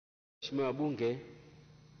Mheshimiwa Bunge,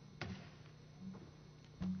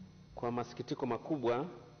 kwa masikitiko makubwa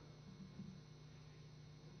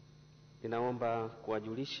ninaomba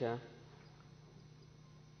kuwajulisha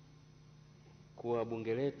kuwa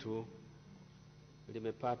bunge letu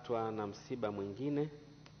limepatwa na msiba mwingine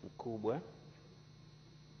mkubwa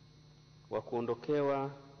wa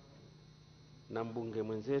kuondokewa na mbunge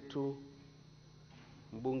mwenzetu,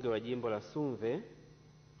 mbunge wa Jimbo la Sumve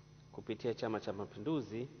kupitia Chama Cha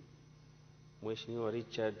Mapinduzi, Mheshimiwa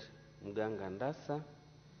Richard Mganga Ndasa,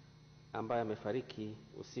 ambaye amefariki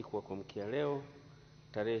usiku wa kuamkia leo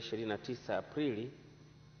tarehe 29 Aprili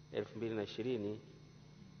 2020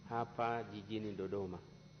 hapa jijini Dodoma.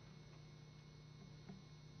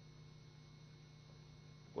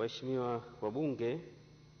 Waheshimiwa wabunge,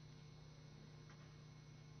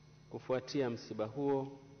 kufuatia msiba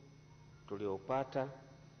huo tuliopata,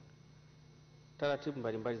 taratibu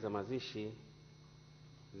mbalimbali za mazishi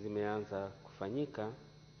zimeanza kufanyika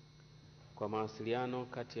kwa mawasiliano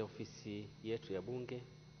kati ya ofisi yetu ya Bunge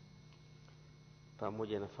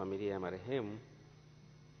pamoja na familia ya marehemu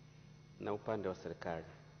na upande wa serikali,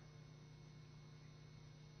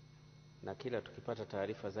 na kila tukipata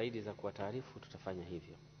taarifa zaidi za kuwataarifu tutafanya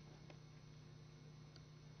hivyo.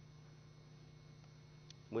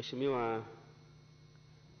 Mheshimiwa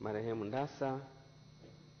marehemu Ndasa,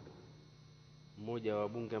 mmoja wa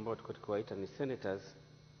wabunge ambao tulikuwa tukiwaita ni senators,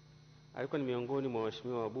 alikuwa ni miongoni mwa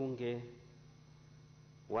waheshimiwa wabunge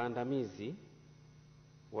waandamizi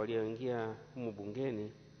walioingia humu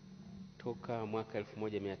bungeni toka mwaka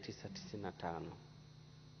 1995.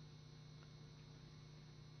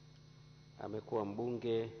 Amekuwa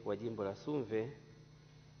mbunge wa Jimbo la Sumve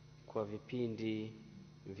kwa vipindi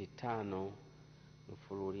 5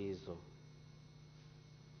 mfululizo.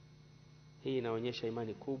 Hii inaonyesha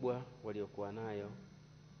imani kubwa waliokuwa nayo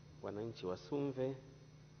wananchi wa Sumve,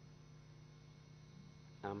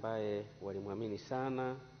 ambaye walimwamini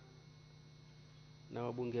sana, na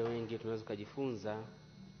wabunge wengi tunaweza kujifunza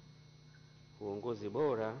uongozi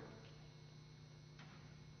bora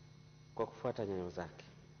kwa kufuata nyayo zake.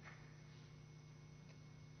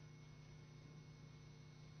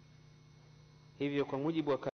 Hivyo kwa mujibu wa